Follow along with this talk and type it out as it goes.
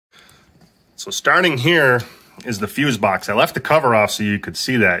So starting here is the fuse box. I left the cover off so you could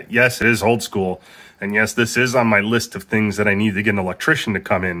see that. Yes, it is old school. And yes, this is on my list of things that I need to get an electrician to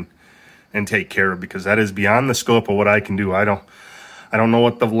come in and take care of, because that is beyond the scope of what I can do. I don't know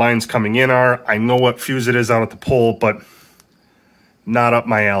what the lines coming in are. I know what fuse it is out at the pole, but not up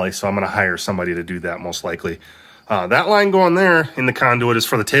my alley. So I'm going to hire somebody to do that most likely. That line going there in the conduit is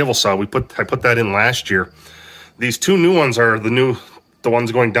for the table saw. I put that in last year. These two new ones are the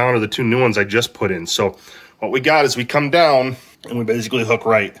ones going down are the two new ones I just put in. So what we got is we come down and we basically hook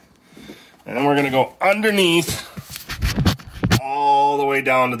right. And then we're going to go underneath all the way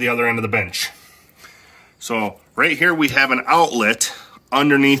down to the other end of the bench. So right here we have an outlet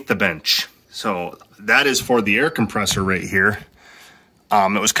underneath the bench. So that is for the air compressor right here.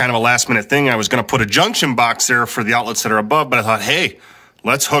 It was kind of a last minute thing. I was going to put a junction box there for the outlets that are above, but I thought, hey,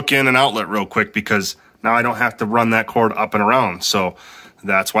 let's hook in an outlet real quick because now I don't have to run that cord up and around. So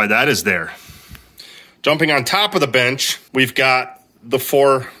that's why that is there. Jumping on top of the bench, we've got the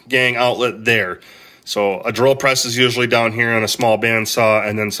 4-gang outlet there. So a drill press is usually down here and a small bandsaw,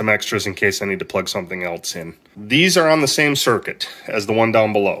 and then some extras in case I need to plug something else in. These are on the same circuit as the one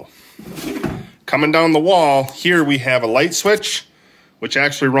down below. Coming down the wall, here we have a light switch, which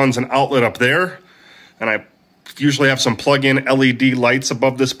actually runs an outlet up there. And I usually have some plug-in LED lights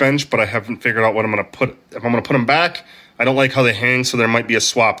above this bench, but I haven't figured out what I'm going to put. If I'm going to put them back, I don't like how they hang, so there might be a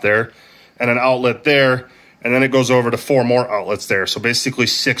swap there. And an outlet there, and then it goes over to 4 more outlets there. So basically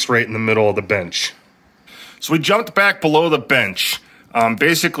 6 right in the middle of the bench. So we jumped back below the bench.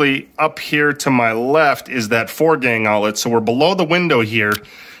 Basically up here to my left is that 4-gang outlet. So we're below the window here,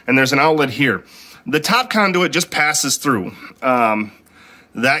 and there's an outlet here. The top conduit just passes through.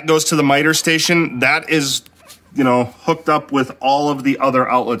 That goes to the miter station. That is, hooked up with all of the other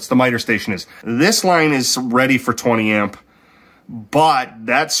outlets. The miter station is. This line is ready for 20 amp, but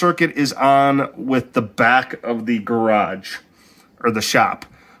that circuit is on with the back of the garage or the shop.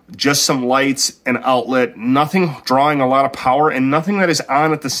 Just some lights, an outlet, nothing drawing a lot of power, and nothing that is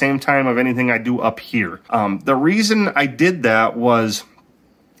on at the same time of anything I do up here. The reason I did that was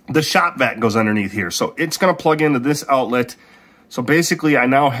the shop vac goes underneath here. So it's going to plug into this outlet. So basically, I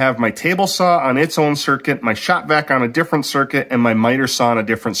now have my table saw on its own circuit, my shop vac on a different circuit, and my miter saw on a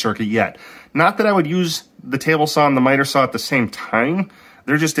different circuit yet. Not that I would use the table saw and the miter saw at the same time.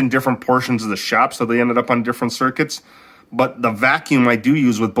 They're just in different portions of the shop, so they ended up on different circuits. But the vacuum I do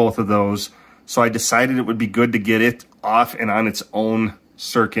use with both of those, so I decided it would be good to get it off and on its own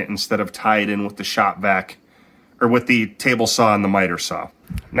circuit instead of tied in with the shop vac, or with the table saw and the miter saw.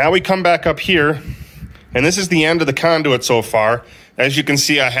 Now we come back up here, and this is the end of the conduit so far. As you can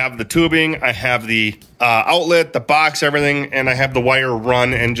see, I have the tubing, I have the outlet, the box, everything, and I have the wire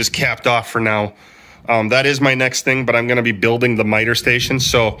run and just capped off for now. That is my next thing, but I'm going to be building the miter station.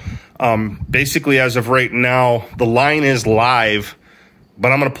 So basically, as of right now, the line is live,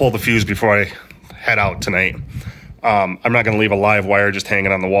 but I'm going to pull the fuse before I head out tonight. I'm not going to leave a live wire just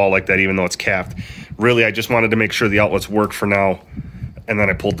hanging on the wall like that, even though it's capped. Really, I just wanted to make sure the outlets work for now, and then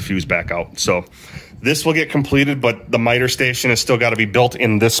I pulled the fuse back out. So this will get completed, but the miter station has still got to be built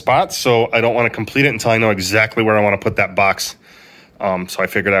in this spot, so I don't want to complete it until I know exactly where I want to put that box. So I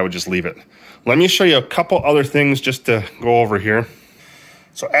figured I would just leave it. Let me show you a couple other things just to go over here.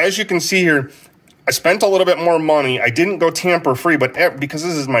 So as you can see here, I spent a little bit more money. I didn't go tamper free, but because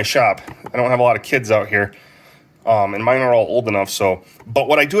this is my shop, I don't have a lot of kids out here, and mine are all old enough. So, but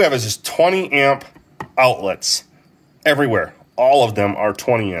what I do have is this 20 amp outlets everywhere. All of them are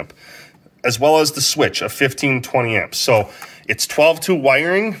 20 amp, as well as the switch of 15, 20 amps. So it's 12-2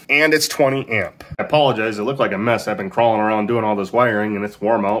 wiring and it's 20 amp. I apologize, it looked like a mess. I've been crawling around doing all this wiring and it's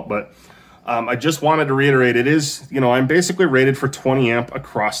warm out, but I just wanted to reiterate, it is, I'm basically rated for 20 amp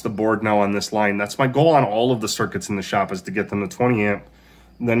across the board now on this line. That's my goal on all of the circuits in the shop, is to get them to 20 amp,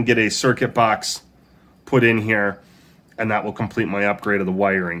 then get a circuit box put in here, and that will complete my upgrade of the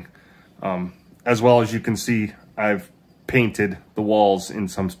wiring. As well as you can see, I've painted the walls in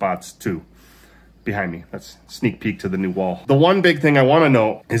some spots too behind me. That's a sneak peek to the new wall. The one big thing I want to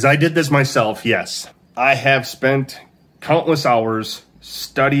note is I did this myself, yes. I have spent countless hours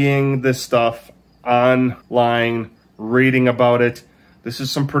studying this stuff online, reading about it. This is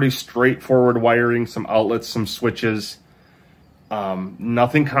some pretty straightforward wiring, some outlets, some switches.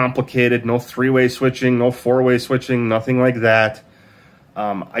 Nothing complicated, no 3-way switching, no 4-way switching, nothing like that.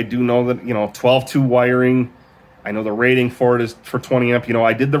 I do know that, 12-2 wiring, I know the rating for it is for 20 amp.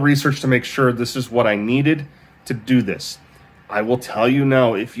 I did the research to make sure this is what I needed to do this. I will tell you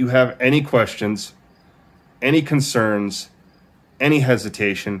now, if you have any questions, any concerns, any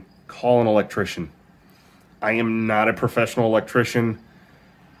hesitation, call an electrician. I am not a professional electrician.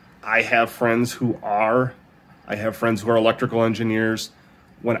 I have friends who are. I have friends who are electrical engineers.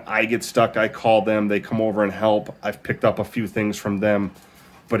 When I get stuck, I call them. They come over and help. I've picked up a few things from them.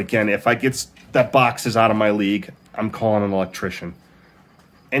 But again, if that box is out of my league, I'm calling an electrician.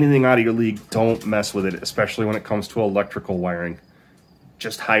 Anything out of your league, don't mess with it, especially when it comes to electrical wiring.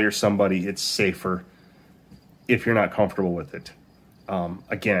 Just hire somebody. It's safer if you're not comfortable with it.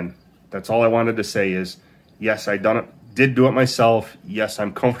 Again, that's all I wanted to say is, yes, I did do it myself. Yes,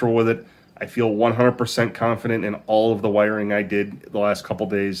 I'm comfortable with it. I feel 100% confident in all of the wiring I did the last couple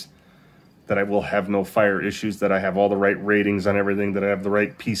days, that I will have no fire issues, that I have all the right ratings on everything, that I have the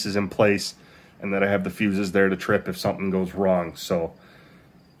right pieces in place, and that I have the fuses there to trip if something goes wrong. So,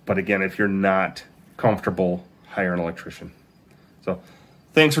 but again, if you're not comfortable, hire an electrician. So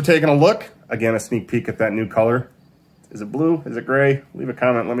thanks for taking a look. Again, a sneak peek at that new color. Is it blue? Is it gray? Leave a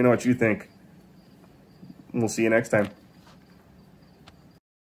comment. Let me know what you think. And we'll see you next time.